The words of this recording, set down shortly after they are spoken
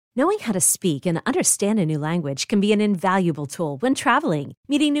Knowing how to speak and understand a new language can be an invaluable tool when traveling,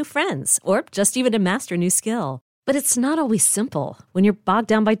 meeting new friends, or just even to master a new skill. But it's not always simple when you're bogged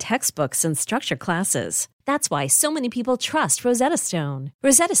down by textbooks and structured classes. That's why so many people trust Rosetta Stone.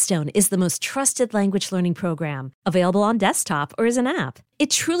 Rosetta Stone is the most trusted language learning program, available on desktop or as an app. It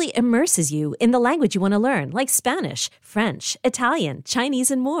truly immerses you in the language you want to learn, like Spanish, French, Italian,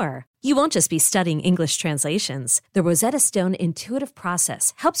 Chinese, and more. You won't just be studying English translations. The Rosetta Stone intuitive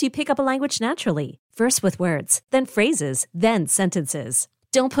process helps you pick up a language naturally, first with words, then phrases, then sentences.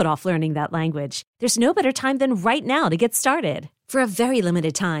 Don't put off learning that language. There's no better time than right now to get started. For a very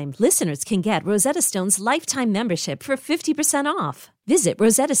limited time, listeners can get Rosetta Stone's lifetime membership for 50% off. Visit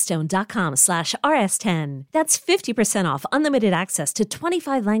rosettastone.com/rs10. That's 50% off unlimited access to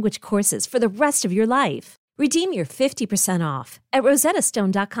 25 language courses for the rest of your life. Redeem your 50% off at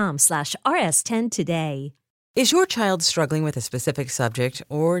rosettastone.com/rs10 today. Is your child struggling with a specific subject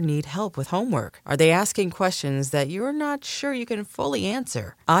or need help with homework? Are they asking questions that you're not sure you can fully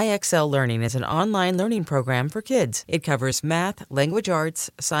answer? IXL Learning is an online learning program for kids. It covers math, language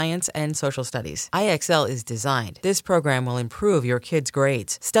arts, science, and social studies. IXL is designed. This program will improve your kids'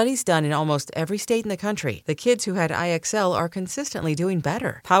 grades. Studies done in almost every state in the country. The kids who had IXL are consistently doing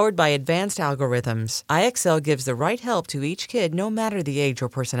better. Powered by advanced algorithms, IXL gives the right help to each kid no matter the age or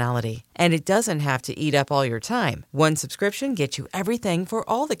personality. And it doesn't have to eat up all your time. One subscription gets you everything for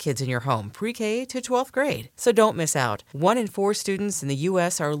all the kids in your home, pre-K to 12th grade. So don't miss out. 1 in 4 students in the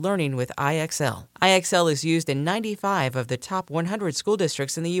U.S. are learning with IXL. IXL is used in 95 of the top 100 school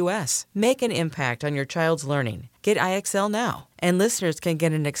districts in the U.S. Make an impact on your child's learning. Get IXL now. And listeners can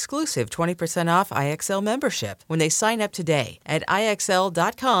get an exclusive 20% off IXL membership when they sign up today at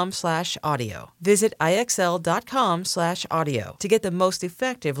IXL.com/audio. Visit IXL.com/audio to get the most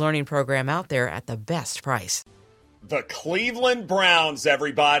effective learning program out there at the best price. The Cleveland Browns,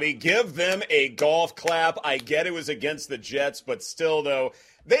 everybody. Give them a golf clap. I get it was against the Jets, but still, though,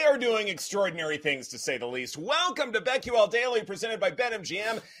 they are doing extraordinary things, to say the least. Welcome to BetQL Daily, presented by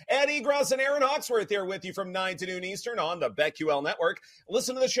BetMGM. Ed Egros and Aaron Hawksworth here with you from 9 to noon Eastern on the BetQL Network.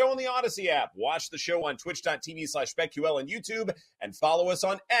 Listen to the show on the Odyssey app. Watch the show on twitch.tv/BetQL and YouTube. And follow us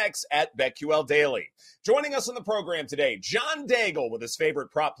on X at BetQL Daily. Joining us on the program today, John Daigle with his favorite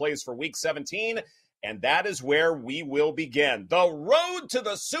prop plays for Week 17. And that is where we will begin. The road to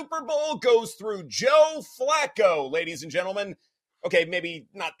the Super Bowl goes through Joe Flacco, ladies and gentlemen. Okay, maybe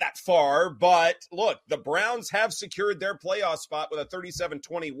not that far, but look, the Browns have secured their playoff spot with a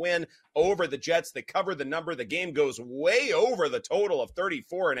 37-20 win over the Jets. They cover the number. The game goes way over the total of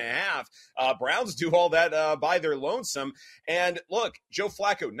 34.5. Browns do all that by their lonesome. And look, Joe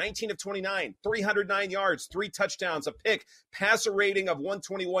Flacco, 19 of 29, 309 yards, 3 touchdowns, a pick, passer rating of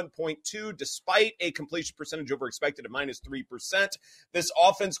 121.2, despite a completion percentage over expected of -3%. This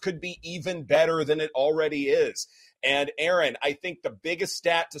offense could be even better than it already is. And Aaron, I think the biggest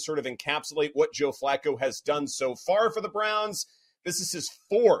stat to sort of encapsulate what Joe Flacco has done so far for the Browns, this is his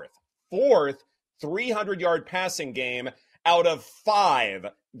fourth 300-yard passing game out of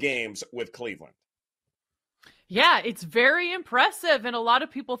 5 games with Cleveland. Yeah, it's very impressive. And a lot of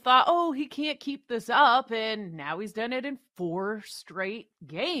people thought, oh, he can't keep this up. And now he's done it in 4 straight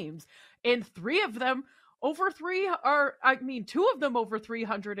games. And 3 of them over 2 of them over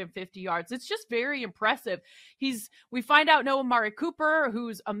 350 yards. It's just very impressive. We find out no Amari Cooper,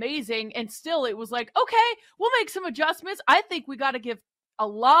 who's amazing, and still it was like, okay, we'll make some adjustments. I think we got to give a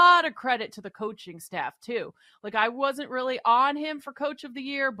lot of credit to the coaching staff too. Like, I wasn't really on him for coach of the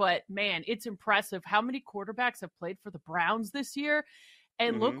year, but man, it's impressive how many quarterbacks have played for the Browns this year.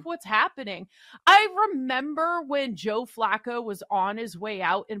 And look what's happening. I remember when Joe Flacco was on his way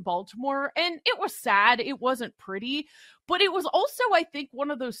out in Baltimore, and it was sad. It wasn't pretty, but it was also, I think, one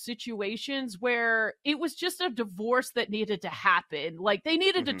of those situations where it was just a divorce that needed to happen. Like, they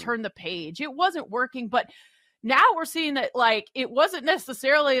needed to turn the page. It wasn't working, but now we're seeing that, like, it wasn't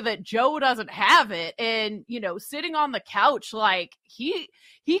necessarily that Joe doesn't have it. And, sitting on the couch, like, he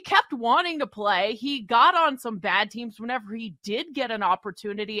kept wanting to play. He got on some bad teams whenever he did get an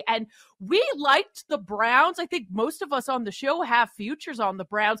opportunity. And we liked the Browns. I think most of us on the show have futures on the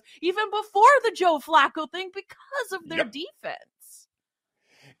Browns even before the Joe Flacco thing because of their defense.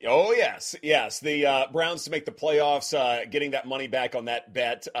 Oh, yes. The Browns to make the playoffs, getting that money back on that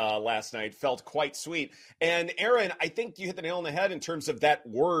bet last night felt quite sweet. And Aaron, I think you hit the nail on the head in terms of that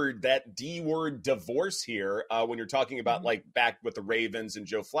word, that D word, divorce here, when you're talking about like back with the Ravens and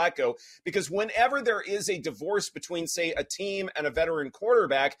Joe Flacco, because whenever there is a divorce between, say, a team and a veteran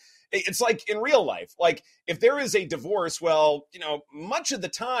quarterback, it's like in real life. Like, if there is a divorce, well, much of the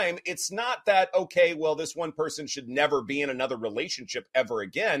time, it's not that, okay, well, this one person should never be in another relationship ever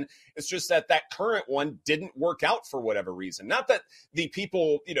again. win. It's just that current one didn't work out for whatever reason. Not that the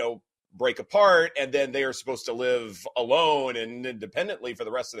people, break apart and then they are supposed to live alone and independently for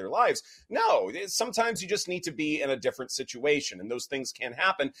the rest of their lives. No, sometimes you just need to be in a different situation, and those things can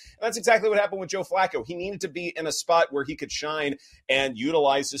happen. And that's exactly what happened with Joe Flacco. He needed to be in a spot where he could shine and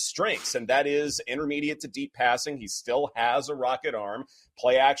utilize his strengths, and that is intermediate to deep passing. He still has a rocket arm.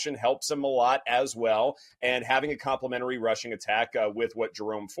 Play action helps him a lot as well. And having a complementary rushing attack with what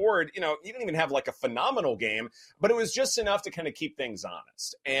Jerome Ford, he didn't even have like a phenomenal game, but it was just enough to kind of keep things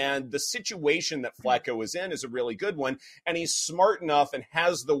honest. And the situation that Flacco is in is a really good one. And he's smart enough and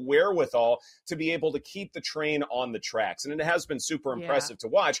has the wherewithal to be able to keep the train on the tracks. And it has been super impressive to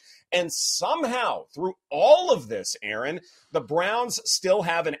watch. And somehow through all of this, Aaron, the Browns still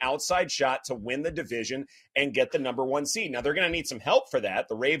have an outside shot to win the division and get the number 1 seed. Now, they're going to need some help for that.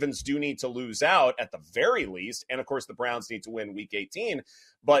 The Ravens do need to lose out at the very least. And, of course, the Browns need to win Week 18.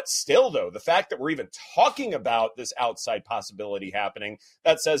 But still, though, the fact that we're even talking about this outside possibility happening,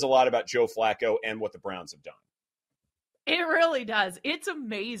 that says a lot about Joe Flacco and what the Browns have done. It really does. It's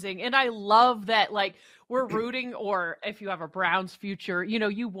amazing. And I love that, we're rooting, or if you have a Browns future,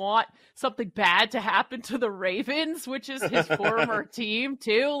 you want something bad to happen to the Ravens, which is his former team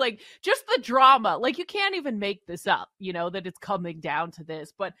too. Just the drama, you can't even make this up, that it's coming down to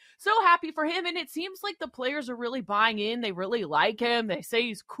this, but so happy for him. And it seems like the players are really buying in. They really like him. They say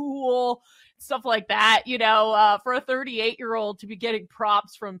he's cool, stuff like that, for a 38-year-old to be getting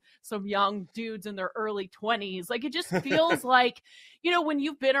props from some young dudes in their early 20s. It just feels like, when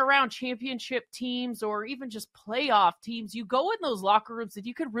you've been around championship teams or even just playoff teams, you go in those locker rooms and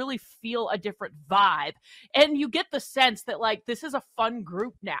you can really feel a different vibe. And you get the sense that this is a fun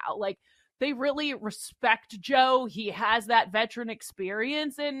group now. They really respect Joe. He has that veteran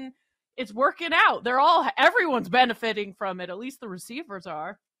experience and it's working out. Everyone's benefiting from it. At least the receivers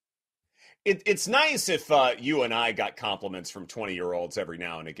are. It's nice if you and I got compliments from 20-year-olds every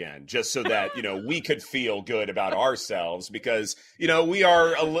now and again, just so that, we could feel good about ourselves because, we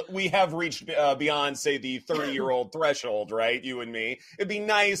have reached beyond, say, the 30-year-old threshold, right? You and me. It'd be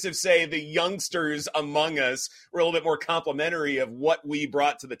nice if, say, the youngsters among us were a little bit more complimentary of what we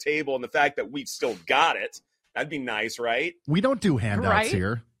brought to the table and the fact that we've still got it. That'd be nice, right? We don't do handouts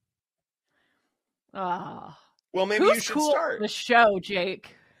here. Well, maybe you should start the show,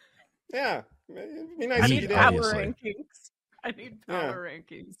 Jake. Yeah, it'd be nice. I need power rankings. I need power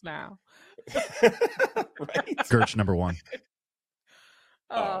rankings now. Right? Gertch number 1.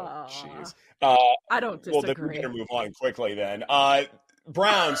 Oh, jeez. I don't disagree. Well, then we better move on quickly then.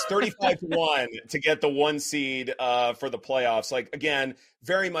 Browns 35-1 to get the 1 seed for the playoffs. Again,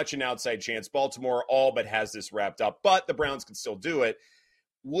 very much an outside chance. Baltimore all but has this wrapped up, but the Browns can still do it.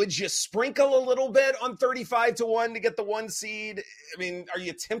 Would you sprinkle a little bit on 35-1 to get the 1 seed? I mean, are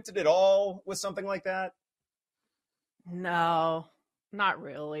you tempted at all with something like that? No, not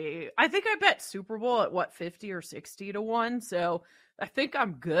really. I think I bet Super Bowl at 50 or 60-1. So I think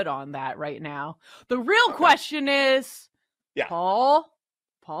I'm good on that right now. The real question is, Paul,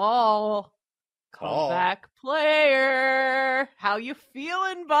 comeback player. How you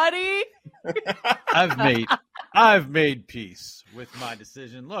feeling, buddy? I've made peace with my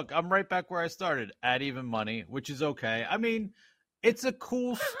decision. Look, I'm right back where I started at even money, which is okay. I mean, it's a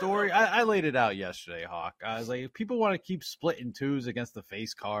cool story. I laid it out yesterday, Hawk. I was like, if people want to keep splitting twos against the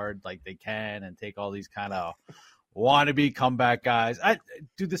face card like they can and take all these kind of wannabe comeback guys,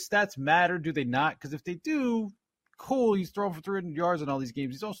 do the stats matter? Do they not? Because if they do, cool, he's throwing for 300 yards in all these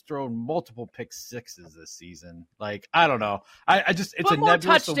games. He's also thrown multiple pick sixes this season. I don't know. I just, it's a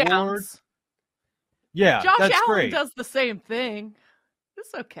nebulous award. Yeah, Josh that's Allen great. Does the same thing.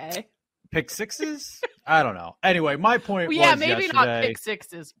 It's okay. Pick sixes? I don't know. Anyway, my point was maybe yesterday, not pick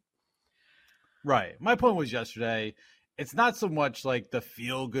sixes. Right. My point was yesterday, it's not so much like the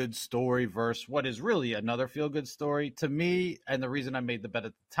feel-good story versus what is really another feel-good story. To me, and the reason I made the bet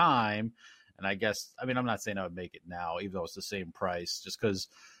at the time, and I guess, I'm not saying I would make it now, even though it's the same price, just because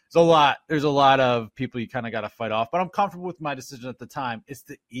there's a lot of people you kind of got to fight off, but I'm comfortable with my decision at the time. It's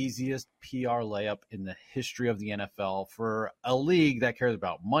the easiest PR layup in the history of the NFL for a league that cares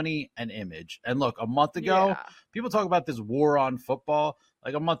about money and image. And look, a month ago, people talk about this war on football.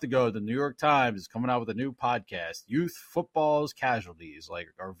 A month ago, the New York Times is coming out with a new podcast, Youth Football's Casualties,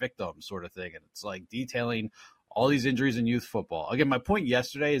 or Victims sort of thing. And it's detailing all these injuries in youth football. Again, my point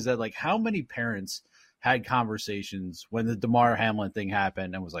yesterday is that how many parents had conversations when the DeMar Hamlin thing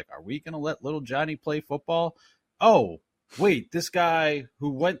happened and was like, are we going to let little Johnny play football? Oh, wait, this guy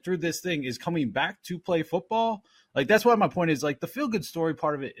who went through this thing is coming back to play football? That's why my point is, the feel-good story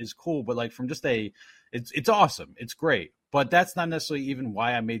part of it is cool, but from just it's awesome. It's great. But that's not necessarily even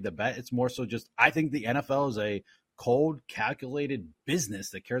why I made the bet. It's more so just I think the NFL is a cold, calculated business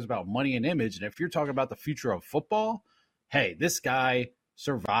that cares about money and image. And if you're talking about the future of football, hey, this guy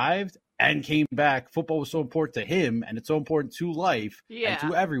survived and came back. Football was so important to him, and it's so important to life and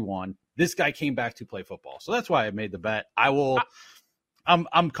to everyone. This guy came back to play football. So that's why I made the bet.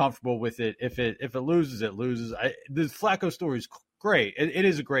 I'm comfortable with it. If it loses, it loses. The Flacco story is great. It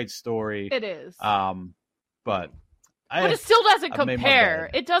is a great story. It is. But it still doesn't compare.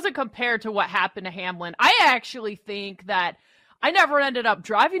 It doesn't compare to what happened to Hamlin. I actually think that I never ended up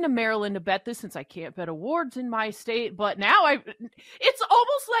driving to Maryland to bet this since I can't bet awards in my state. But now it's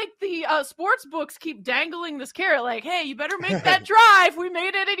almost like the sports books keep dangling this carrot like, hey, you better make that drive. We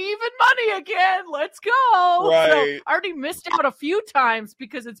made it at even money again. Let's go. Right. So I already missed out a few times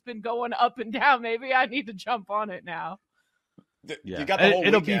because it's been going up and down. Maybe I need to jump on it now. Yeah. You got the whole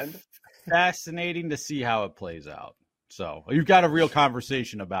It'll weekend. Be fascinating to see how it plays out. So you've got a real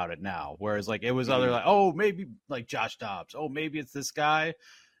conversation about it now. Whereas like it was other like, oh, maybe like Josh Dobbs. Oh, maybe it's this guy.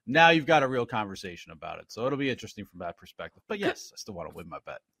 Now you've got a real conversation about it. So it'll be interesting from that perspective. But yes, I still want to win my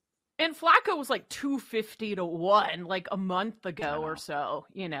bet. And Flacco was like 250 to 1 like a month ago or so.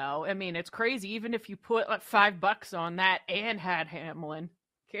 You know, I mean, it's crazy. Even if you put like $5 on that and had Hamlin,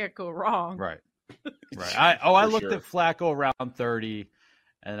 can't go wrong. Right. I looked sure. at Flacco around 30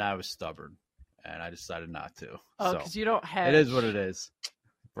 and I was stubborn. And I decided not to. Oh, because you don't hedge. It is what it is.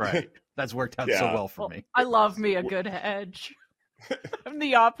 Right. That's worked out so well for me. I love me a good hedge. I'm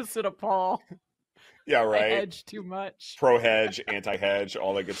the opposite of Paul. Yeah, right. I hedge too much. Pro hedge, anti hedge,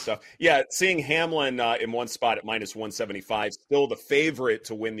 all that good stuff. Yeah, seeing Hamlin in one spot at minus 175, still the favorite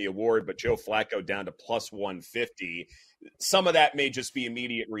to win the award, but Joe Flacco down to plus 150. Some of that may just be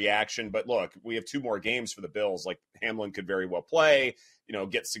immediate reaction, but look, we have 2 more games for the Bills. Like Hamlin could very well play,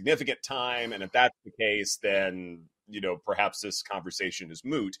 get significant time. And if that's the case, then, perhaps this conversation is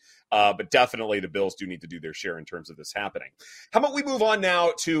moot. But definitely the Bills do need to do their share in terms of this happening. How about we move on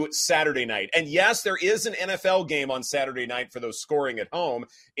now to Saturday night? And yes, there is an NFL game on Saturday night for those scoring at home.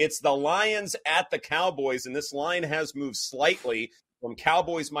 It's the Lions at the Cowboys, and this line has moved slightly from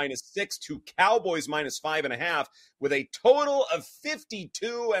Cowboys -6 to Cowboys -5.5 with a total of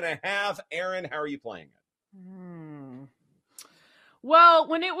 52.5. Aaron, how are you playing it? Well,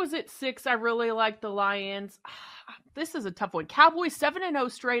 when it was at 6, I really liked the Lions. This is a tough one. Cowboys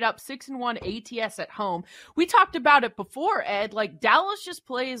 7-0 straight up, 6-1 ATS at home. We talked about it before, Ed. Like Dallas just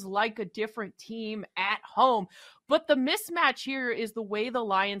plays like a different team at home. But the mismatch here is the way the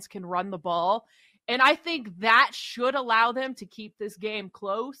Lions can run the ball. And I think that should allow them to keep this game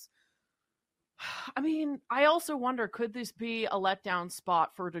close. I mean, I also wonder, could this be a letdown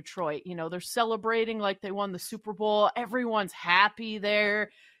spot for Detroit? They're celebrating like they won the Super Bowl. Everyone's happy there.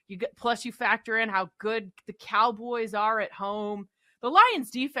 Plus you factor in how good the Cowboys are at home. The Lions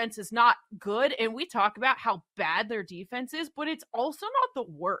defense is not good, and we talk about how bad their defense is, but it's also not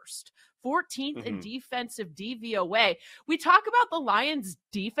the worst. 14th in defensive DVOA. We talk about the Lions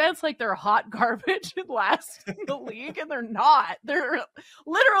defense like they're hot garbage and last in the league, and they're not. They're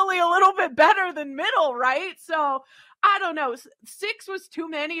literally a little bit better than middle, right? So I don't know. 6 was too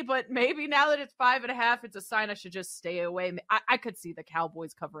many, but maybe now that it's 5.5, it's a sign I should just stay away. I could see the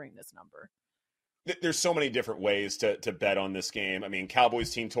Cowboys covering this number. There's so many different ways to bet on this game. I mean, Cowboys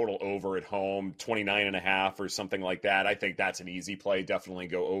team total over at home, 29.5 or something like that. I think that's an easy play. Definitely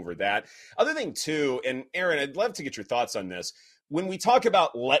go over that. Other thing too, and Aaron, I'd love to get your thoughts on this. When we talk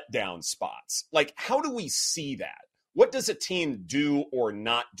about letdown spots, like how do we see that? What does a team do or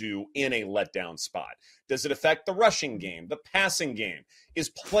not do in a letdown spot? Does it affect the rushing game, the passing game? Is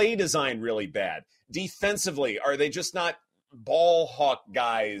play design really bad? Defensively, are they just not ball hawk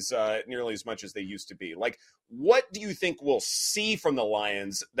guys nearly as much as they used to be? Like, what do you think we'll see from the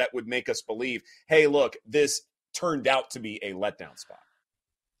Lions that would make us believe, hey, look, this turned out to be a letdown spot?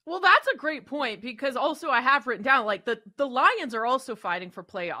 Well, that's a great point, because also I have written down like the Lions are also fighting for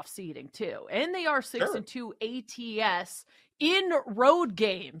playoff seeding too, and they are 6-2 ATS in road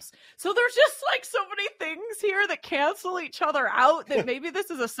games. So there's just like so many things here that cancel each other out that maybe this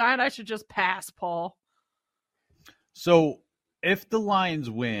is a sign I should just pass, Paul. So if the Lions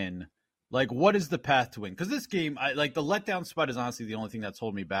win, like what is the path to win? Because this game, the letdown spot is honestly the only thing that's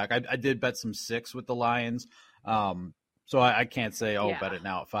holding me back. I did bet some 6 with the Lions. So I can't say, bet it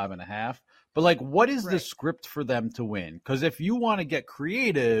now at 5.5. But like, what is the script for them to win? Because if you want to get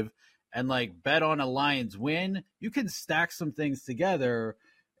creative and like bet on a Lions win, you can stack some things together,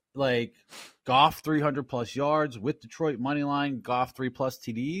 like Goff 300 plus yards with Detroit money line, Goff 3+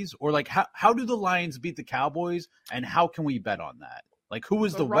 TDs, or like how do the Lions beat the Cowboys, and how can we bet on that? Like, who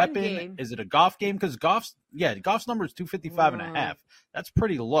is the run weapon? game. Is it a Goff game? Because Goff's number is 255 and a half. That's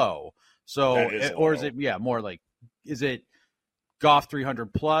pretty low. So, or is it, more like, is it Goff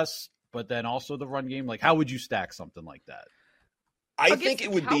 300 plus, but then also the run game? Like, how would you stack something like that? I think it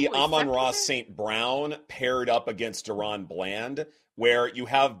would be Amon-Ra St. Brown paired up against Deron Bland, where you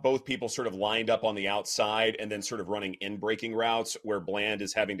have both people sort of lined up on the outside and then sort of running in breaking routes where Bland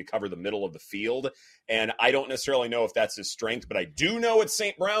is having to cover the middle of the field. And I don't necessarily know if that's his strength, but I do know it's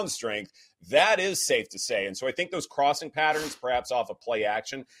St. Brown's strength. That is safe to say. And so I think those crossing patterns, perhaps off of play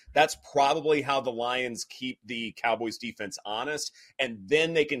action, that's probably how the Lions keep the Cowboys defense honest, and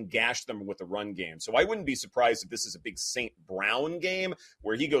then they can gash them with the run game. So I wouldn't be surprised if this is a big St. Brown game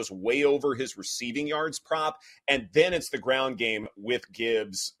where he goes way over his receiving yards prop, and then it's the ground game with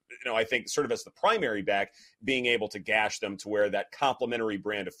Gibbs, I think sort of as the primary back, being able to gash them to where that complementary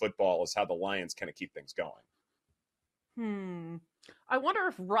brand of football is how the Lions kind of keep things going. I wonder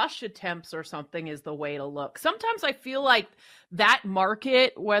if rush attempts or something is the way to look. Sometimes I feel like that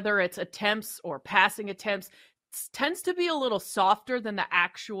market, whether it's attempts or passing attempts, tends to be a little softer than the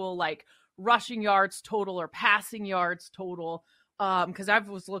actual like rushing yards total or passing yards total. Because I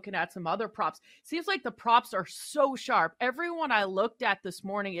was looking at some other props. Seems like the props are so sharp. Everyone I looked at this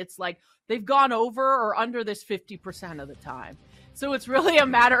morning, it's like they've gone over or under this 50% of the time. So it's really a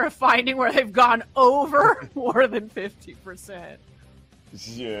matter of finding where they've gone over more than 50%.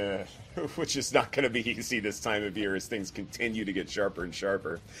 Yeah, which is not going to be easy this time of year as things continue to get sharper and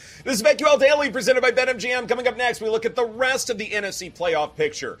sharper. This is BetQL Daily presented by BetMGM. Coming up next, we look at the rest of the NFC playoff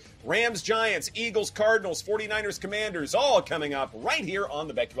picture. Rams, Giants, Eagles, Cardinals, 49ers, Commanders, all coming up right here on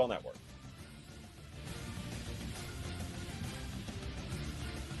the BetQL Network.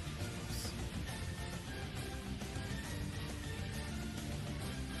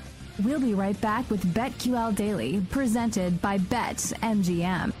 We'll be right back with BetQL Daily, presented by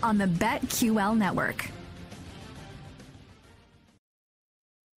BetMGM on the BetQL Network.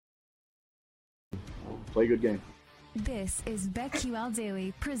 Play a good game. This is BetQL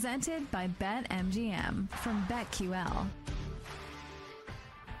Daily, presented by BetMGM from BetQL.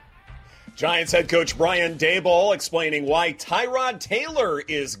 Giants head coach Brian Daboll explaining why Tyrod Taylor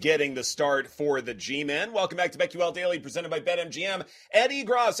is getting the start for the G-Men. Welcome back to BetQL Daily, presented by BetMGM. Ed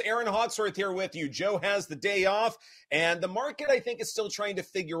Egros, Aaron Hawksworth here with you. Joe has the day off, and the market, I think, is still trying to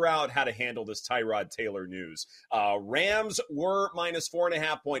figure out how to handle this Tyrod Taylor news. Rams were minus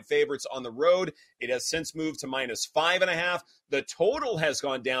 4.5-point favorites on the road. It has since moved to minus 5.5. The total has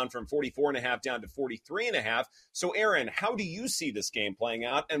gone down from 44.5 down to 43.5. So, Aaron, how do you see this game playing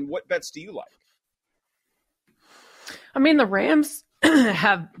out, and what bets do you like? I mean, the Rams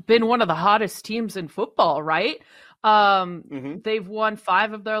have been one of the hottest teams in football, right? They've won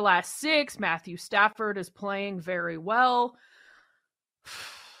 5 of their last 6. Matthew Stafford is playing very well.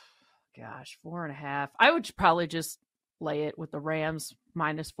 Gosh, 4.5. I would probably just lay it with the Rams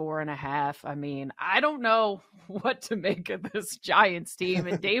minus 4.5. I mean, I don't know what to make of this Giants team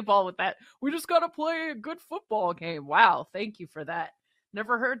and Daboll with that. We just got to play a good football game. Wow. Thank you for that.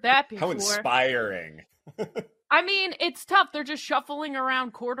 Never heard that before. How inspiring. I mean, it's tough. They're just shuffling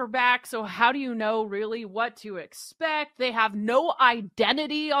around quarterback. So how do you know really what to expect? They have no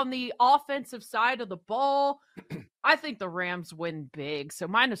identity on the offensive side of the ball. I think the Rams win big. So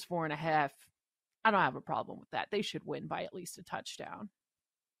minus 4.5. I don't have a problem with that. They should win by at least a touchdown.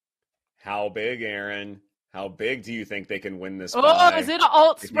 How big, Aaron? How big do you think they can win this by? Oh, is it an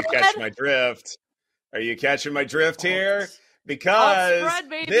alt spread? You catch my drift. Are you catching my drift here? Because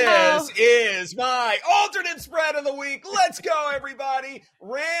spread, this is my alternate spread of the week. Let's go, everybody.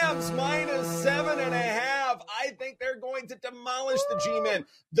 Rams minus 7.5. I think they're going to demolish the G-Men.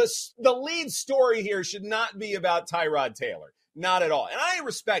 The lead story here should not be about Tyrod Taylor. Not at all. And I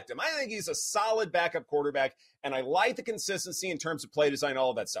respect him. I think he's a solid backup quarterback, and I like the consistency in terms of play design, all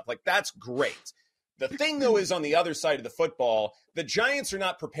of that stuff. Like, that's great. The thing, though, is on the other side of the football, the Giants are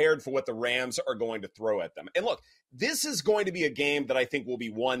not prepared for what the Rams are going to throw at them. And look, this is going to be a game that I think will be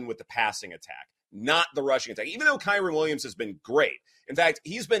won with the passing attack, not the rushing attack, even though Kyren Williams has been great. In fact,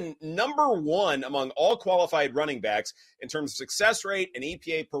 he's been number 1 among all qualified running backs in terms of success rate and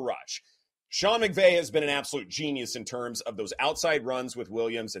EPA per rush. Sean McVay has been an absolute genius in terms of those outside runs with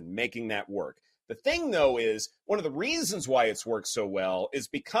Williams and making that work. The thing, though, is one of the reasons why it's worked so well is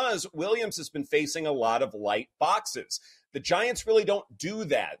because Williams has been facing a lot of light boxes. The Giants really don't do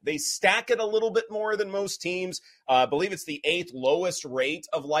that. They stack it a little bit more than most teams. I believe it's the 8th lowest rate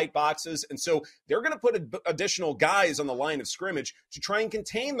of light boxes. And so they're going to put additional guys on the line of scrimmage to try and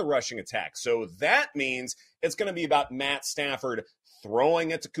contain the rushing attack. So that means it's going to be about Matt Stafford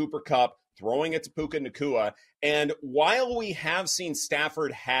throwing it to Cooper Kupp, throwing it to Puka Nacua. And while we have seen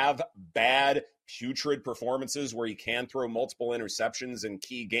Stafford have bad, putrid performances where he can throw multiple interceptions in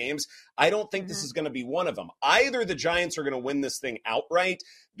key games, I don't think this is going to be one of them. Either the Giants are going to win this thing outright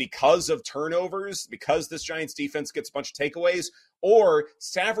because of turnovers, because this Giants defense gets a bunch of takeaways, or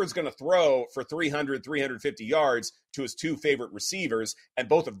Stafford's going to throw for 300, 350 yards to his two favorite receivers, and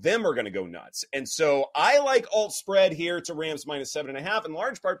both of them are going to go nuts. And so I like alt spread here to Rams minus 7.5 in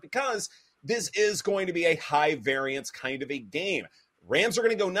large part because this is going to be a high variance kind of a game. Rams are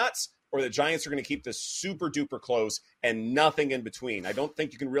going to go nuts, or the Giants are going to keep this super duper close and nothing in between. I don't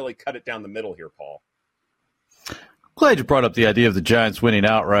think you can really cut it down the middle here, Paul. Glad you brought up the idea of the Giants winning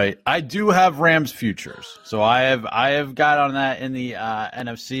outright. I do have Rams futures, so I have got on that in the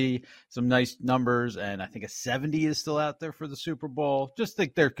NFC, some nice numbers, and I think a 70 is still out there for the Super Bowl. Just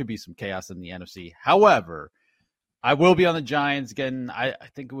think there could be some chaos in the NFC. However, I will be on the Giants again. I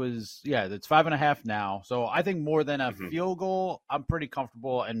think it was, it's 5.5 now. So I think more than a field goal, I'm pretty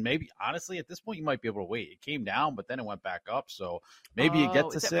comfortable. And maybe, honestly, at this point, you might be able to wait. It came down, but then it went back up. So maybe it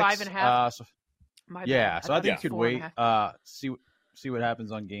gets to 6. 5.5? So I think you could wait, see what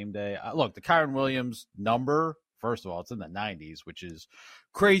happens on game day. Look, the Kyren Williams number, first of all, it's in the 90s, which is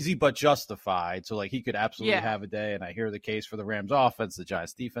crazy but justified. So, he could absolutely have a day. And I hear the case for the Rams offense. The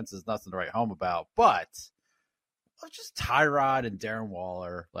Giants defense is nothing to write home about. But just Tyrod and Darren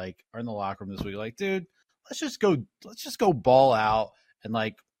Waller are in the locker room this week. Dude, let's just go ball out and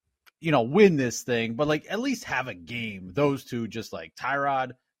win this thing, but at least have a game. Those two, just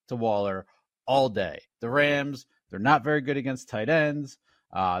Tyrod to Waller all day. The Rams, they're not very good against tight ends.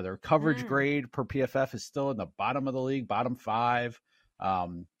 Their coverage grade per PFF is still in the bottom of the league, bottom 5.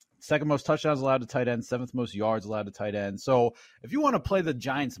 Second most touchdowns allowed to tight end, 7th most yards allowed to tight end. So if you want to play the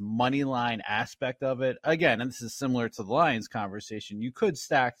Giants money line aspect of it, again, and this is similar to the Lions conversation, you could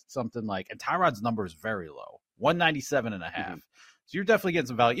stack something and Tyrod's number is very low, 197.5. So you're definitely getting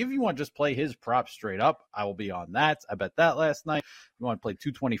some value. If you want to just play his prop straight up, I will be on that. I bet that last night. If you want to play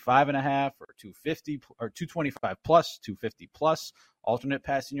 225.5 or 250 or 225 plus, 250 plus alternate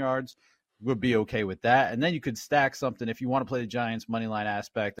passing yards, would be okay with that. And then you could stack something if you want to play the Giants money line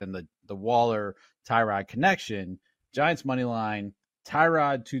aspect and the Waller Tyrod connection. Giants money line,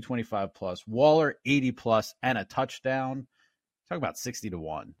 Tyrod 225 plus, Waller 80 plus, and a touchdown. Talk about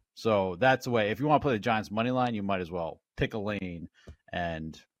 60-1. So that's the way. If you want to play the Giants money line, you might as well pick a lane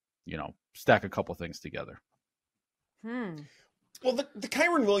and stack a couple things together. Well, the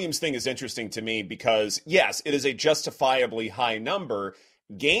Kyren Williams thing is interesting to me because, yes, it is a justifiably high number.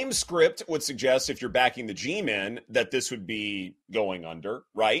 Game script would suggest, if you're backing the G-men, that this would be going under,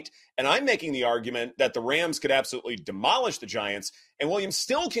 right? And I'm making the argument that the Rams could absolutely demolish the Giants, and Williams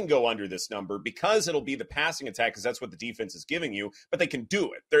still can go under this number because it'll be the passing attack, because that's what the defense is giving you, but they can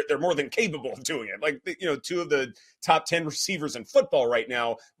do it. They're more than capable of doing it. 2 of the top 10 receivers in football right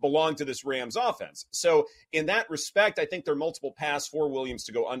now belong to this Rams offense. So in that respect, I think there are multiple paths for Williams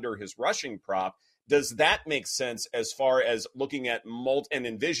to go under his rushing prop. Does that make sense as far as looking at and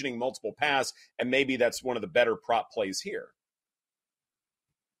envisioning multiple paths, and maybe that's one of the better prop plays here?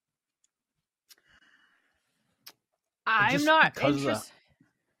 I'm not interested.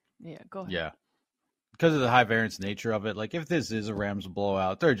 Go ahead. Yeah. Because of the high variance nature of it, if this is a Rams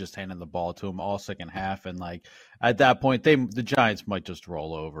blowout, they're just handing the ball to them all second half. And at that point, the Giants might just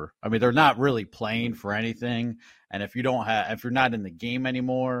roll over. I mean, they're not really playing for anything. And if you're not in the game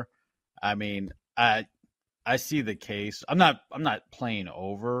anymore, I mean, I see the case. I'm not playing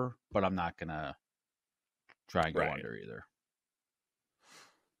over, but I'm not gonna try and go under either.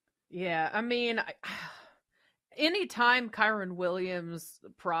 Yeah, I mean, anytime Kyren Williams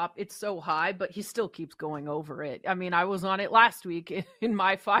prop, it's so high, but he still keeps going over it. I mean, I was on it last week in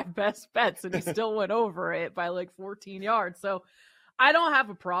my 5 best bets, and he still went over it by 14 yards. So I don't have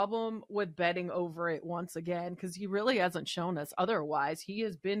a problem with betting over it once again, because he really hasn't shown us otherwise. He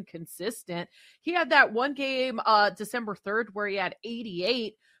has been consistent. He had that one game, December 3rd, where he had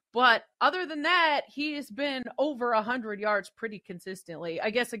 88. But other than that, he has been over 100 yards pretty consistently.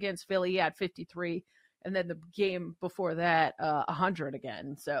 I guess against Philly, he had 53. And then the game before that, 100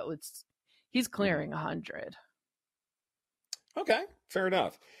 again. So he's clearing 100. Okay, fair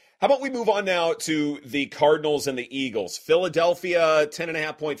enough. How about we move on now to the Cardinals and the Eagles? Philadelphia,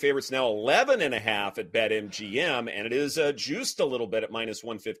 10.5-point favorites, now 11.5 at BetMGM, and it is juiced a little bit at minus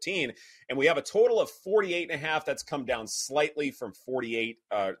 115. And we have a total of 48.5. That's come down slightly from 48.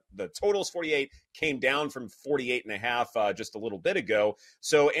 The total is 48, came down from 48.5 just a little bit ago.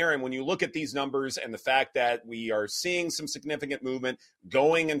 So, Aaron, when you look at these numbers and the fact that we are seeing some significant movement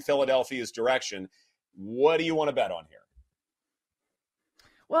going in Philadelphia's direction, what do you want to bet on here?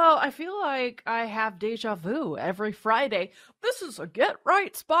 Well, I feel like I have deja vu every Friday. This is a get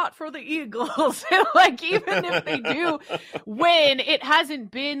right spot for the Eagles. Like, even if they do win, it hasn't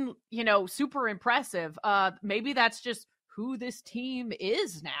been, super impressive. Maybe that's just who this team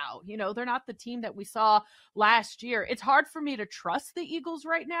is now. They're not the team that we saw last year. It's hard for me to trust the Eagles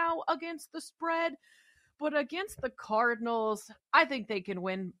right now against the spread, but against the Cardinals, I think they can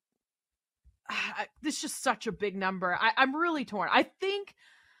win. This is just such a big number. I'm really torn. I think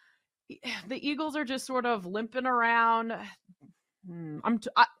the Eagles are just sort of limping around.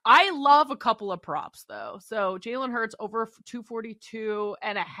 I love a couple of props, though. So Jalen Hurts over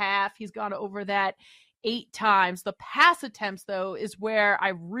 242.5. He's gone over that 8 times. The pass attempts, though, is where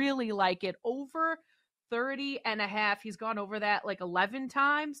I really like it. Over 30.5. He's gone over that like 11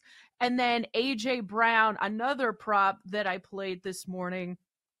 times. And then AJ Brown, another prop that I played this morning,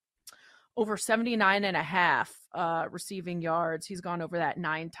 over 79.5 receiving yards. He's gone over that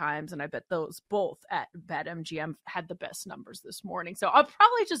 9 times, and I bet those both at BetMGM had the best numbers this morning. So I'll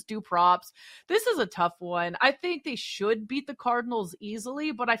probably just do props. This is a tough one. I think they should beat the Cardinals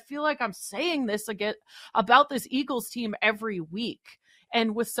easily, but I feel like I'm saying this again about this Eagles team every week.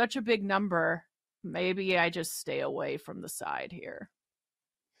 And with such a big number, maybe I just stay away from the side here.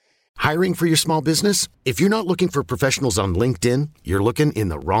 Hiring for your small business? If you're not looking for professionals on LinkedIn, you're looking in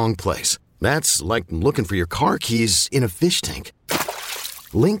the wrong place. That's like looking for your car keys in a fish tank.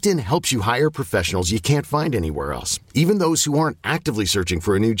 LinkedIn helps you hire professionals you can't find anywhere else, even those who aren't actively searching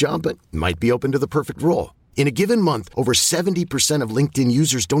for a new job but might be open to the perfect role. In a given month, over 70% of LinkedIn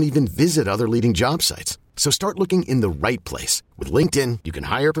users don't even visit other leading job sites. So start looking in the right place. With LinkedIn, you can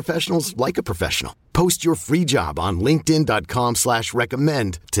hire professionals like a professional. Post your free job on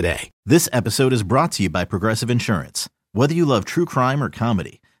linkedin.com/recommend today. This episode is brought to you by Progressive Insurance. Whether you love true crime or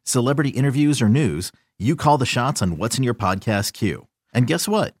comedy, celebrity interviews or news, you call the shots on what's in your podcast queue. And guess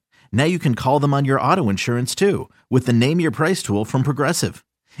what? Now you can call them on your auto insurance too with the Name Your Price tool from Progressive.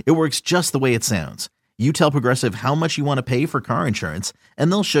 It works just the way it sounds. You tell Progressive how much you want to pay for car insurance,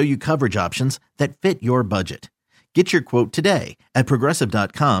 and they'll show you coverage options that fit your budget. Get your quote today at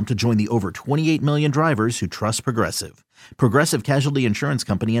Progressive.com to join the over 28 million drivers who trust Progressive. Progressive Casualty Insurance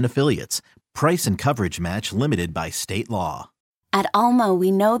Company and Affiliates. Price and coverage match limited by state law. At Alma,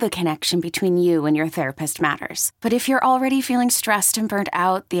 we know the connection between you and your therapist matters. But if you're already feeling stressed and burnt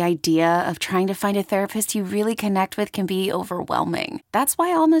out, the idea of trying to find a therapist you really connect with can be overwhelming. That's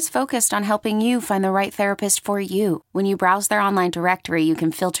why Alma's focused on helping you find the right therapist for you. When you browse their online directory, you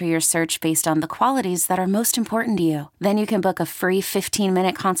can filter your search based on the qualities that are most important to you. Then you can book a free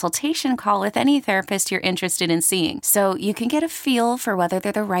 15-minute consultation call with any therapist you're interested in seeing, so you can get a feel for whether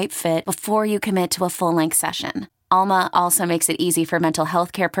they're the right fit before you commit to a full-length session. Alma also makes it easy for mental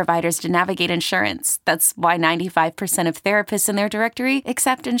health care providers to navigate insurance. That's why 95% of therapists in their directory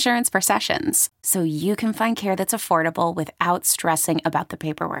accept insurance for sessions, so you can find care that's affordable without stressing about the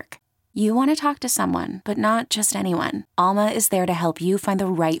paperwork. You want to talk to someone, but not just anyone. Alma is there to help you find the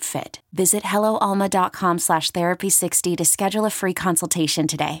right fit. Visit helloalma.com/therapy60 to schedule a free consultation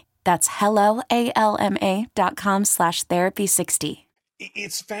today. That's helloalma.com/therapy60.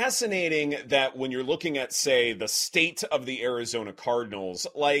 It's fascinating that when you're looking at, say, the state of the Arizona Cardinals,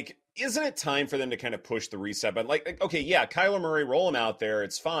 like, isn't it time for them to kind of push the reset button? Like, okay, yeah, Kyler Murray, roll him out there.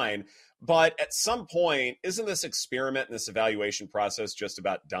 It's fine. But at some point, isn't this experiment and this evaluation process just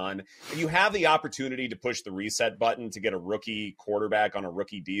about done? And you have the opportunity to push the reset button to get a rookie quarterback on a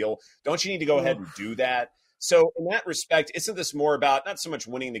rookie deal. Don't you need to go ahead and do that? So in that respect, isn't this more about not so much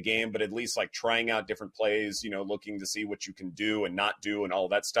winning the game, but at least like trying out different plays, looking to see what you can do and not do and all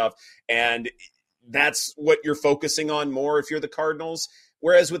that stuff? And that's what you're focusing on more if you're the Cardinals.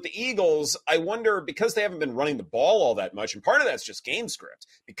 Whereas with the Eagles, I wonder, because they haven't been running the ball all that much, and part of that's just game script.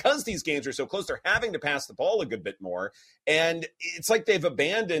 Because these games are so close, they're having to pass the ball a good bit more. And it's like they've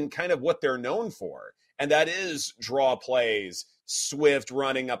abandoned kind of what they're known for. And that is draw plays, Swift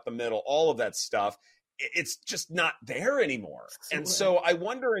running up the middle, all of that stuff. It's just not there anymore. And so I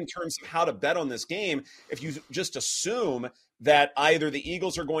wonder, in terms of how to bet on this game, if you just assume that either the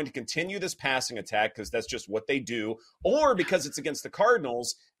Eagles are going to continue this passing attack because that's just what they do, or because it's against the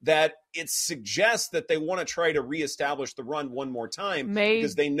Cardinals, that it suggests that they want to try to reestablish the run one more time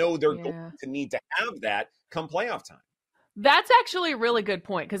because they know they're going to need to have that come playoff time. That's actually a really good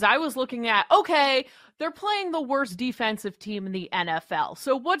point, because I was looking at, okay, they're playing the worst defensive team in the NFL.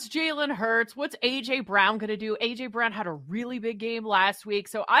 So what's Jalen Hurts? What's A.J. Brown going to do? A.J. Brown had a really big game last week.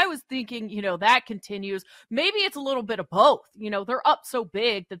 So I was thinking, that continues. Maybe it's a little bit of both. They're up so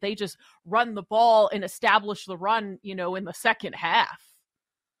big that they just run the ball and establish the run, in the second half.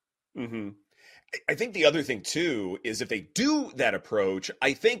 Mm-hmm. I think the other thing, too, is if they do that approach,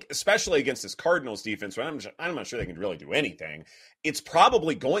 I think, especially against this Cardinals defense, where I'm not sure they can really do anything, it's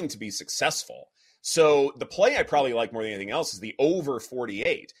probably going to be successful. So the play I probably like more than anything else is the over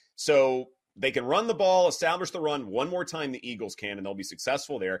 48. So they can run the ball, establish the run one more time the Eagles can, and they'll be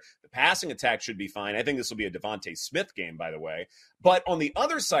successful there. The passing attack should be fine. I think this will be a Devontae Smith game, by the way. But on the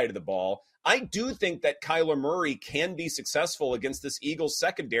other side of the ball, I do think that Kyler Murray can be successful against this Eagles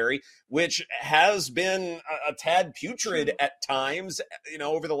secondary, which has been a tad putrid at times,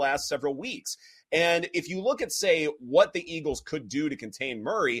 over the last several weeks. And if you look at, say, what the Eagles could do to contain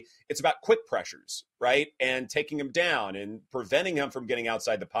Murray, it's about quick pressures, right? And taking him down and preventing him from getting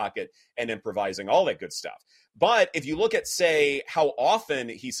outside the pocket and improvising, all that good stuff. But if you look at, say, how often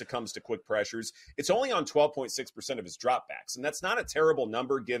he succumbs to quick pressures, it's only on 12.6% of his dropbacks. And that's not a terrible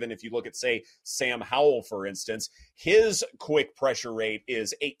number given if you look at, say, Sam Howell, for instance. His quick pressure rate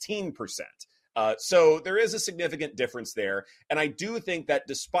is 18%. So there is a significant difference there. And I do think that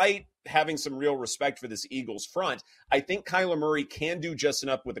despite having some real respect for this Eagles front, I think Kyler Murray can do just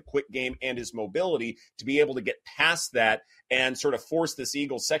enough with a quick game and his mobility to be able to get past that and sort of force this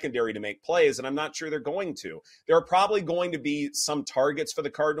Eagles secondary to make plays. And I'm not sure they're going to. There are probably going to be some targets for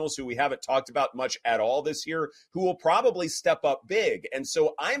the Cardinals who we haven't talked about much at all this year, who will probably step up big. And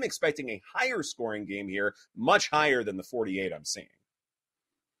so I'm expecting a higher scoring game here, much higher than the 48 I'm seeing.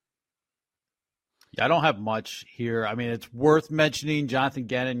 Yeah, I don't have much here. I mean, it's worth mentioning Jonathan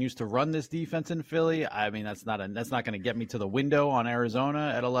Gannon used to run this defense in Philly. I mean, that's not going to get me to the window on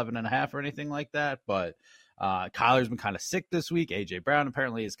Arizona at 11.5 or anything like that. But Kyler's been kind of sick this week. A.J. Brown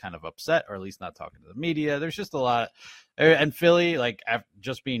apparently is kind of upset, or at least not talking to the media. There's just a lot. And Philly, like,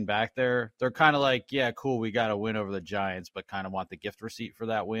 just being back there, they're kind of like, yeah, cool, we got a win over the Giants, but kind of want the gift receipt for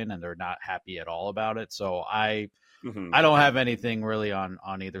that win, and they're not happy at all about it. So I don't have anything really on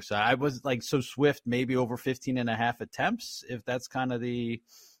either side. I was like, so Swift maybe over 15.5 attempts, if that's kind of the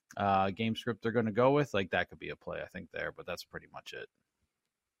game script they're going to go with. Like, that could be a play, I think, there, but that's pretty much it.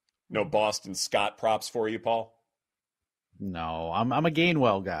 No Boston Scott props for you, Paul? No, I'm a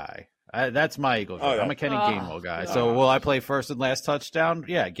Gainwell guy. That's my Eagles. I'm a Kenny Gainwell guy. So will I play first and last touchdown?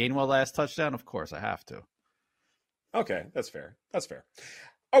 Yeah, Gainwell last touchdown? Of course, I have to. Okay, that's fair.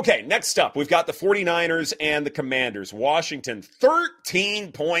 Okay, next up, we've got the 49ers and the Commanders. Washington,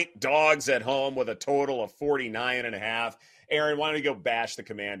 13-point dogs at home with a total of 49.5. Aaron, why don't you go bash the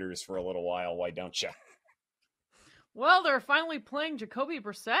Commanders for a little while? Why don't you? Well, they're finally playing Jacoby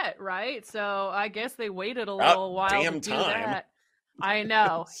Brissett, right? So I guess they waited a little while to do that. I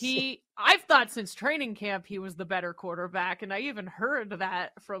know. I've thought since training camp he was the better quarterback, and I even heard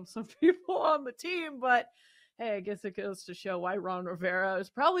that from some people on the team, but hey, I guess it goes to show why Ron Rivera is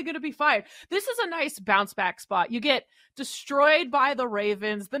probably going to be fired. This is a nice bounce back spot. You get destroyed by the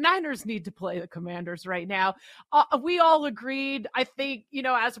Ravens. The Niners need to play the Commanders right now. We all agreed, I think,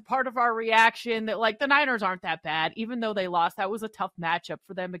 as a part of our reaction that, like, the Niners aren't that bad, even though they lost. That was a tough matchup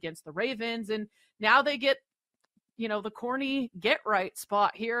for them against the Ravens. And now they get the corny get right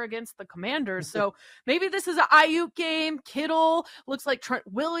spot here against the Commanders. So maybe this is an Ayuk game. Kittle looks like Trent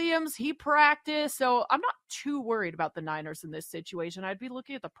Williams. He practiced. So I'm not too worried about the Niners in this situation. I'd be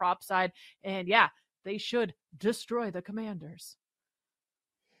looking at the prop side, and yeah, they should destroy the Commanders.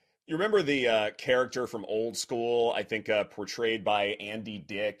 You remember the character from Old School, I think portrayed by Andy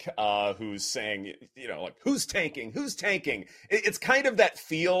Dick, who's saying, like, who's tanking? It's kind of that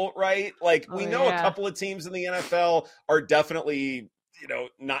feel, right? Like, we know a couple of teams in the NFL are definitely,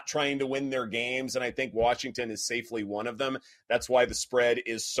 not trying to win their games. And I think Washington is safely one of them. That's why the spread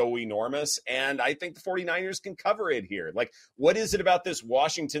is so enormous. And I think the 49ers can cover it here. Like, what is it about this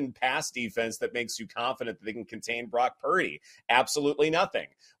Washington pass defense that makes you confident that they can contain Brock Purdy? Absolutely nothing.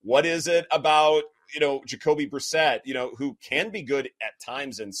 What is it about, Jacoby Brissett, who can be good at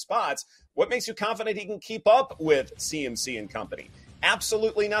times in spots? What makes you confident he can keep up with CMC and company?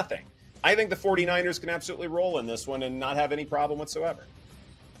 Absolutely nothing. I think the 49ers can absolutely roll in this one and not have any problem whatsoever.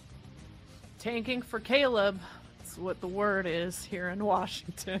 Tanking for Caleb. That's what the word is here in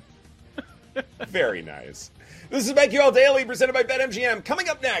Washington. Very nice. This is BetQL Daily presented by BetMGM. Coming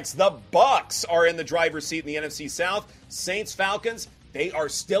up next, the Bucs are in the driver's seat in the NFC South. Saints, Falcons, they are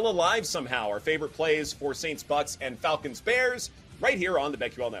still alive somehow. Our favorite plays for Saints, Bucs, and Falcons, Bears right here on the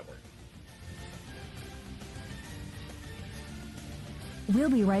BetQL Network. We'll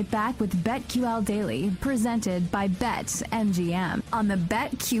be right back with BetQL Daily, presented by BetMGM on the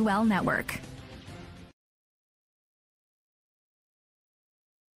BetQL Network.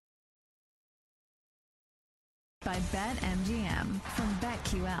 By BetMGM from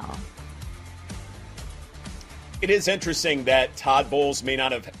BetQL. It is interesting that Todd Bowles may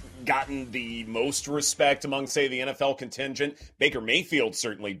not have gotten the most respect among, say, the NFL contingent. Baker Mayfield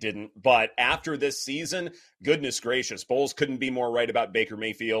certainly didn't. But after this season, goodness gracious, Bowles couldn't be more right about Baker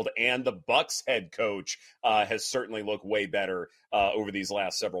Mayfield. And the Bucs head coach has certainly looked way better over these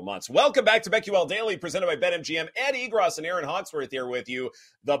last several months. Welcome back to BetQL Daily, presented by BetMGM. Ed Egros and Aaron Hawksworth here with you.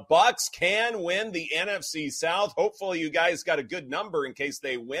 The Bucs can win the NFC South. Hopefully you guys got a good number in case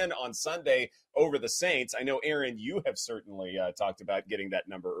they win on Sunday over the Saints. I know, Aaron, you have certainly talked about getting that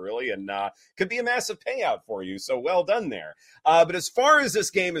number early, and could be a massive payout for you, so well done there. But as far as this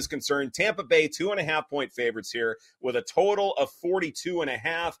game is concerned, Tampa Bay 2.5-point favorites here with a total of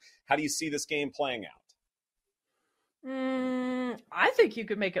 42.5. How do you see this game playing out? I think you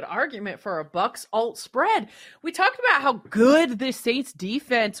could make an argument for a Bucs alt spread. We talked about how good the Saints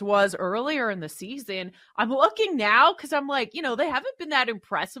defense was earlier in the season. I'm looking now because I'm like, they haven't been that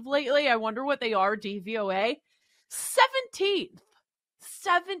impressive lately. I wonder what they are DVOA. 17th.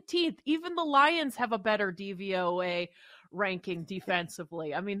 Even the Lions have a better DVOA ranking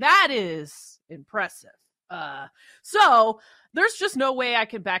defensively. I mean, that is impressive. So there's just no way I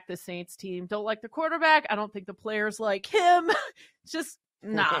can back the Saints team. Don't like the quarterback. I don't think the players like him. Just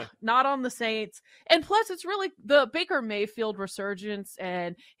not on the Saints. And plus, it's really the Baker Mayfield resurgence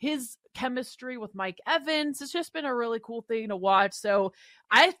and his chemistry with Mike Evans. It's just been a really cool thing to watch. So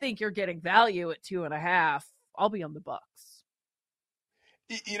I think you're getting value at 2.5. I'll be on the Bucs.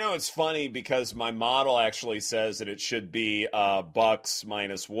 It's funny because my model actually says that it should be Bucs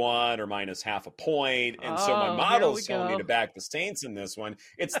 -1 or -0.5 a point. And so my model is telling me to back the Saints in this one.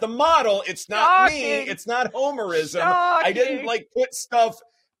 It's the model. It's not me. It's not homerism. Shocking. I didn't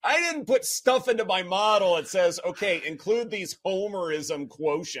put stuff into my model. It says, okay, include these homerism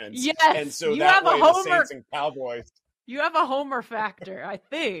quotients. Yes. And so that way the Saints and Cowboys. You have a homer factor, I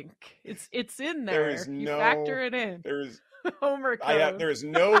think. It's in there. You factor it in. Homer code. There's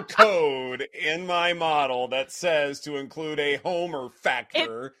no code in my model that says to include a homer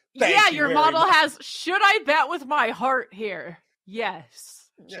factor. Your model has, should I bet with my heart here? Yes.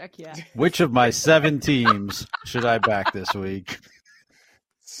 Check yes. Which of my 7 teams should I back this week?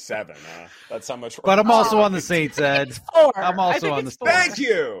 7, that's how much. But I'm also on the Saints, Ed. It's 4. I'm also on the Saints. Thank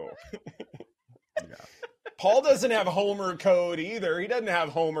you. Paul doesn't have Homer code either. He doesn't have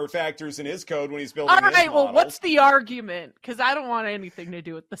Homer factors in his code when he's building his model. All right, well, what's the argument? Because I don't want anything to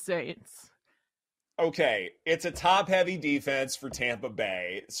do with the Saints. Okay, it's a top-heavy defense for Tampa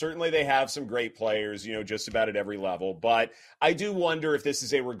Bay. Certainly they have some great players, just about at every level. But I do wonder if this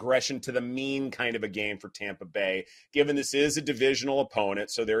is a regression to the mean kind of a game for Tampa Bay, given this is a divisional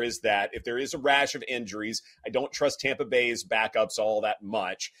opponent. So there is that. If there is a rash of injuries, I don't trust Tampa Bay's backups all that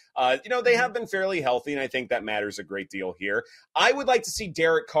much. They have been fairly healthy, and I think that matters a great deal here. I would like to see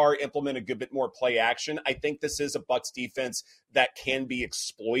Derek Carr implement a good bit more play action. I think this is a Bucs defense that can be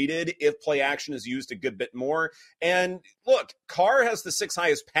exploited if play action is used a good bit more. And look, Carr has the 6th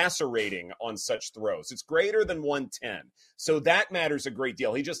highest passer rating on such throws. It's greater than 110. So that matters a great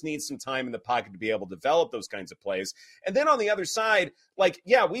deal. He just needs some time in the pocket to be able to develop those kinds of plays. And then on the other side,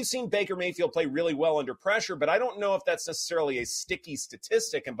 we've seen Baker Mayfield play really well under pressure, but I don't know if that's necessarily a sticky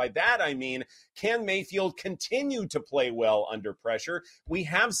statistic. And by that, I mean, can Mayfield continue to play well under pressure? We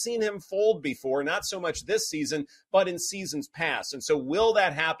have seen him fold before, not so much this season, but in seasons past. And so will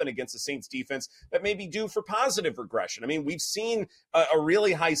that happen against the Saints defense that may be due for positive regression? I mean, we've seen a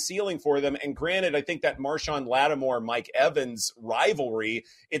really high ceiling for them. And granted, I think that Marshawn Lattimore-Mike Evans rivalry,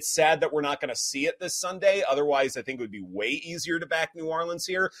 it's sad that we're not going to see it this Sunday. Otherwise, I think it would be way easier to back New Orleans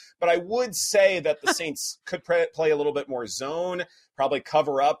here. But I would say that the Saints could play a little bit more zone, probably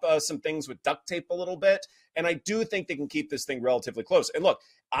cover up some things with duct tape a little bit. And I do think they can keep this thing relatively close. And look,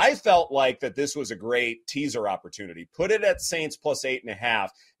 I felt like that this was a great teaser opportunity. Put it at Saints plus 8.5.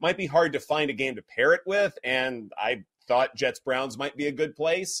 Might be hard to find a game to pair it with. And I thought Jets-Browns might be a good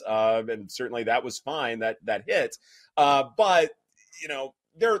place. And certainly that was fine. That hit. But,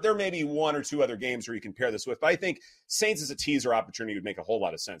 there may be 1 or 2 other games where you can pair this with. But I think Saints as a teaser opportunity would make a whole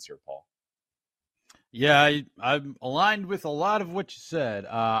lot of sense here, Paul. Yeah, I'm aligned with a lot of what you said.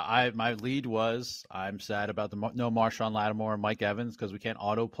 My lead was I'm sad about no Marshawn Lattimore and Mike Evans because we can't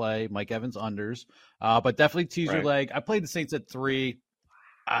autoplay Mike Evans unders. But definitely teaser leg. I played the Saints at 3.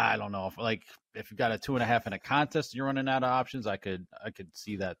 I don't know if you've got a 2.5 in a contest, you're running out of options. I could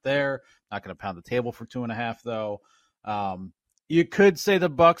see that there. Not going to pound the table for 2.5 though. You could say the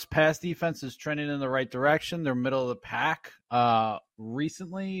Bucs pass defense is trending in the right direction. They're middle of the pack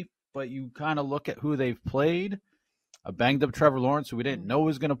recently, but you kind of look at who they've played. A banged up Trevor Lawrence, who we didn't know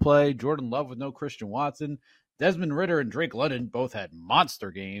was going to play. Jordan Love with no Christian Watson. Desmond Ridder and Drake London both had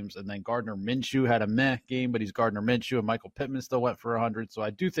monster games, and then Gardner Minshew had a meh game, but he's Gardner Minshew, and Michael Pittman still went for 100. So I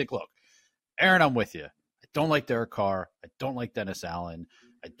do think, look, Aaron, I'm with you. I don't like Derek Carr. I don't like Dennis Allen.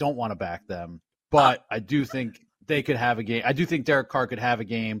 I don't want to back them, but I do think they could have a game. I do think Derek Carr could have a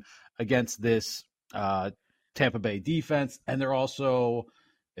game against this Tampa Bay defense, and they're also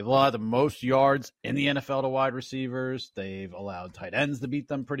they've allowed the most yards in the NFL to wide receivers. They've allowed tight ends to beat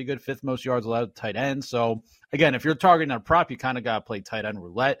them pretty good, 5th most yards allowed to tight ends. So again, if you're targeting a prop, you kind of got to play tight end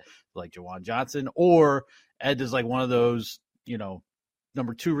roulette like Jawan Johnson, or Ed is like one of those,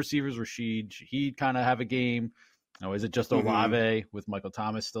 number 2 receivers, Rashid Shaheed, kind of have a game. Is it just Olave with Michael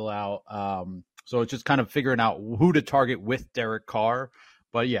Thomas still out? So it's just kind of figuring out who to target with Derek Carr.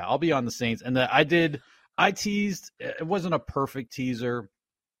 But yeah, I'll be on the Saints. And I teased, it wasn't a perfect teaser,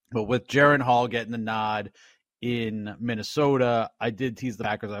 but with Jaren Hall getting the nod in Minnesota, I did tease the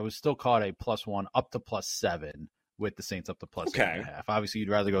Packers. I was still caught a +1 up to +7 with the Saints up to +8.5. Obviously, you'd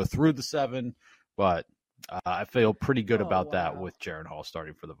rather go through the 7, but I feel pretty good about that with Jaren Hall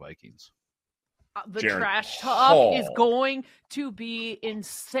starting for the Vikings. The trash talk is going to be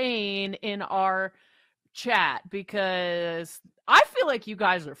insane in our chat because I feel like you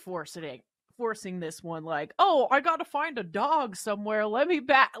guys are forcing this one. Like, oh, I got to find a dog somewhere. Let me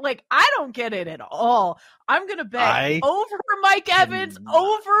bet. Like, I don't get it at all. I'm going to bet over Mike Evans,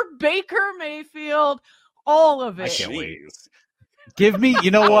 over Baker Mayfield, all of it. I can't wait. Give me,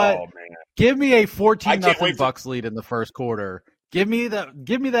 what? Man. Give me a 14-0 Bucks lead in the first quarter. Give me that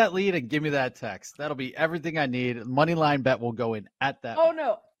lead and give me that text. That'll be everything I need. Money line bet will go in at that. Oh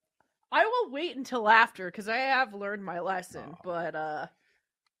no, I will wait until after because I have learned my lesson. But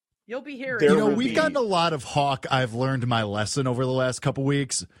you'll be hearing. We've gotten a lot of Hawk. I've learned my lesson over the last couple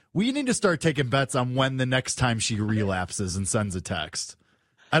weeks. We need to start taking bets on when the next time she relapses and sends a text.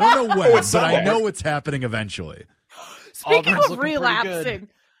 I don't know when, but I know it's happening eventually. Speaking of relapsing,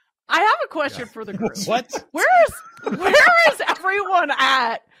 I have a question for the group. What? Where is everyone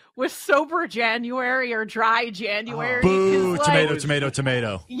at with sober January or dry January? Boo!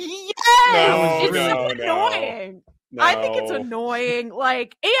 Tomato. Yes! It's so annoying. No. I think it's annoying.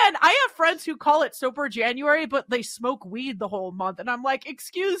 And I have friends who call it sober January, but they smoke weed the whole month. And I'm like,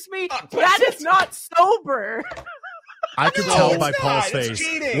 excuse me, that is not sober. I can tell by Paul's face.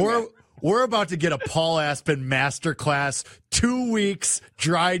 We're about to get a Paul Aspen masterclass, 2 weeks,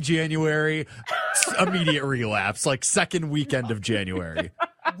 dry January, immediate relapse, like second weekend of January.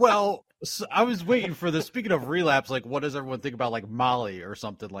 Well, so I was waiting for this. Speaking of relapse, like what does everyone think about like Molly or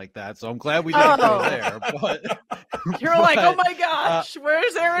something like that? So I'm glad we didn't go there. But you're like, oh my gosh,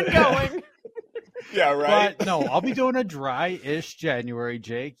 where's Aaron going? Yeah, right. But no, I'll be doing a dry-ish January,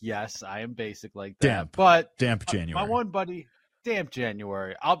 Jake. Yes, I am basic like that. Damp January. My one buddy. Damp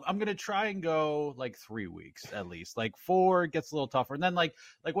January. I'm gonna try and go like 3 weeks at least. Like 4 gets a little tougher, and then like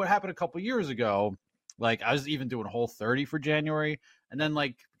what happened a couple years ago. Like I was even doing Whole30 for January, and then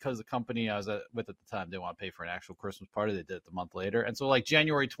like because the company I was with at the time didn't want to pay for an actual Christmas party, they did it the month later, and so like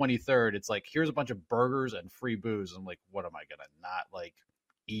January 23rd, it's like here's a bunch of burgers and free booze. I'm like, what am I gonna not like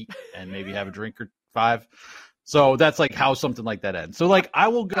eat and maybe have a drink or 5? So that's like how something like that ends. So like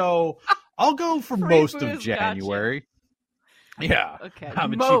I'll go for most of January. Yeah. Okay.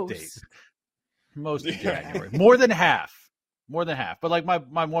 I'm a cheap date. Most of January. More than half. But like my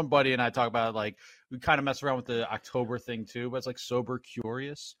one buddy and I talk about it, like we kind of mess around with the October thing too, but it's like sober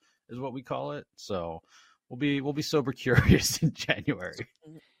curious is what we call it. So we'll be sober curious in January.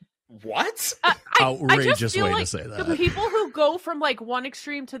 What? Outrageous way to say that. The people who go from like one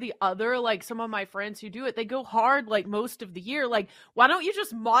extreme to the other, like some of my friends who do it, they go hard like most of the year. Like, why don't you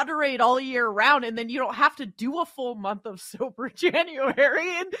just moderate all year round and then you don't have to do a full month of sober January?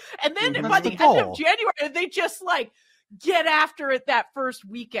 And then by the end of January, they just like get after it that first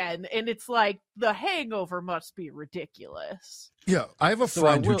weekend. And it's like the hangover must be ridiculous. Yeah, I have a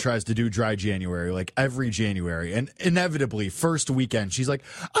friend who tries to do dry January like every January, and inevitably first weekend she's like,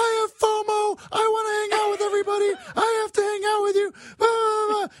 I have FOMO, I want to hang out with everybody, I have to hang out with you, blah, blah,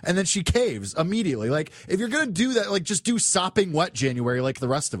 blah. And then she caves immediately. Like if you're gonna do that, like just do sopping wet January like the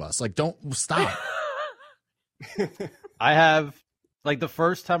rest of us. Like don't stop. I have like the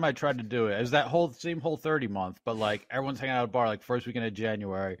first time I tried to do it, it was that same Whole30 month, but like everyone's hanging out at a bar like first weekend of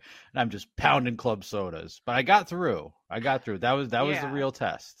January, and I'm just pounding club sodas. But I got through. That was the real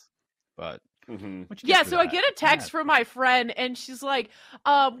test. But so I get a text from my friend, and she's like,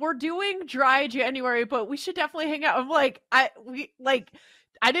 "We're doing dry January, but we should definitely hang out." I'm like, I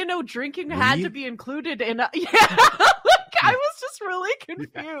didn't know drinking had to be included in. I was just really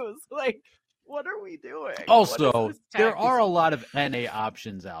confused. Like. What are we doing? Also, there are a lot of NA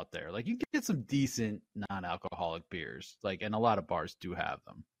options out there. Like, you can get some decent non-alcoholic beers. Like, and a lot of bars do have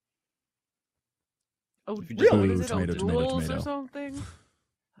them. Oh, really? Is it Tomato, O'Doul's tomato. or something?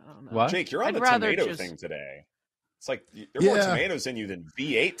 I don't know. What? Jake, you're on I'd the rather tomato just- thing today. It's like there are more tomatoes in you than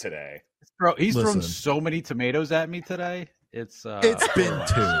V8 today. Bro, he's thrown Listen. so many tomatoes at me today. It's been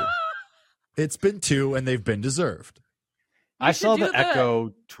 2. It's been 2, and they've been deserved. I saw should the do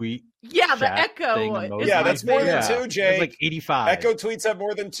Echo tweet. Yeah, the chat Echo. thing is emoji. Yeah, that's more than Yeah. 2, Jake. It's like 85. Echo tweets have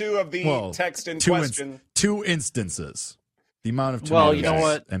more than 2 of the text in question. 2 instances. The amount of tomatoes Well, you know is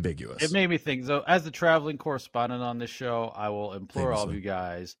what? ambiguous. It made me think. So, as the traveling correspondent on this show, I will implore all of Famously. you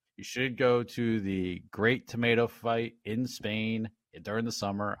guys, you should go to the Great Tomato Fight in Spain during the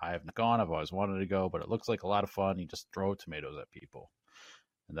summer. I haven't gone. I've always wanted to go, but it looks like a lot of fun. You just throw tomatoes at people.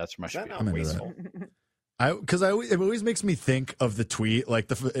 And that's my Is that spiel. not I'm into wasteful? Because it always makes me think of the tweet. Like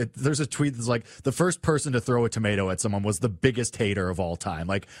there's a tweet that's like the first person to throw a tomato at someone was the biggest hater of all time.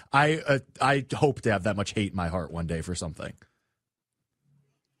 Like I hope to have that much hate in my heart one day for something.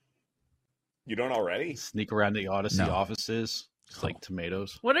 You don't already? Sneak around the Odyssey No. offices. It's like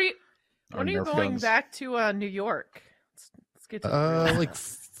tomatoes. When are you Or Nerf going guns. back to New York? Let's get to the Like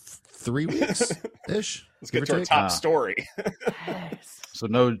 3 weeks ish. Let's get to our top story. Yes. So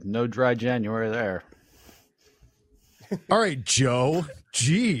no dry January there. All right, Joe.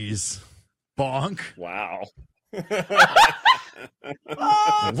 Jeez, bonk. Wow.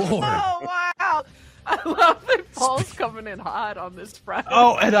 Oh, Lord. wow. I love that Paul's coming in hot on this Friday.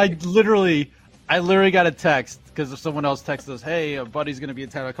 Oh, and I literally got a text because if someone else texted us, "Hey, a buddy's going to be in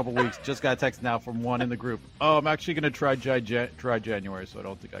town in a couple weeks." Just got a text now from one in the group. Oh, I'm actually going to try January, so I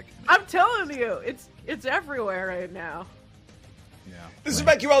don't think I can. I'm telling you, it's everywhere right now. Yeah. This is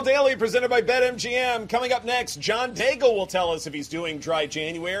BetQL Daily presented by BetMGM. Coming up next, John Daigle will tell us if he's doing dry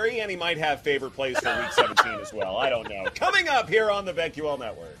January, and he might have favorite plays for Week 17 as well. I don't know. Coming up here on the BetQL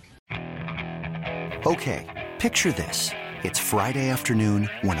Network. Okay, picture this. It's Friday afternoon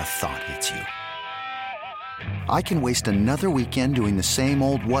when a thought hits you. I can waste another weekend doing the same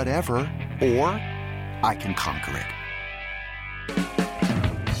old whatever, or I can conquer it.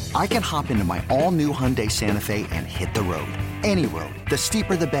 I can hop into my all-new Hyundai Santa Fe and hit the road. Any road. The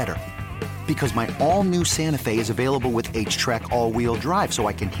steeper, the better. Because my all-new Santa Fe is available with H-Track all-wheel drive, so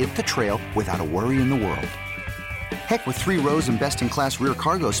I can hit the trail without a worry in the world. Heck, with 3 rows and best-in-class rear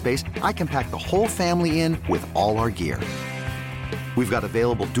cargo space, I can pack the whole family in with all our gear. We've got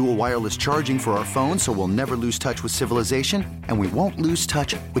available dual wireless charging for our phones, so we'll never lose touch with civilization, and we won't lose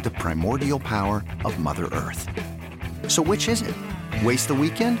touch with the primordial power of Mother Earth. So which is it? Waste the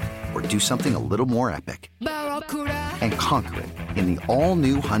weekend or do something a little more epic? And conquer it in the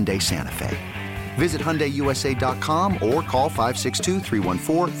all-new Hyundai Santa Fe. Visit HyundaiUSA.com or call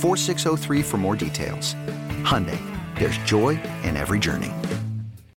 562-314-4603 for more details. Hyundai, there's joy in every journey.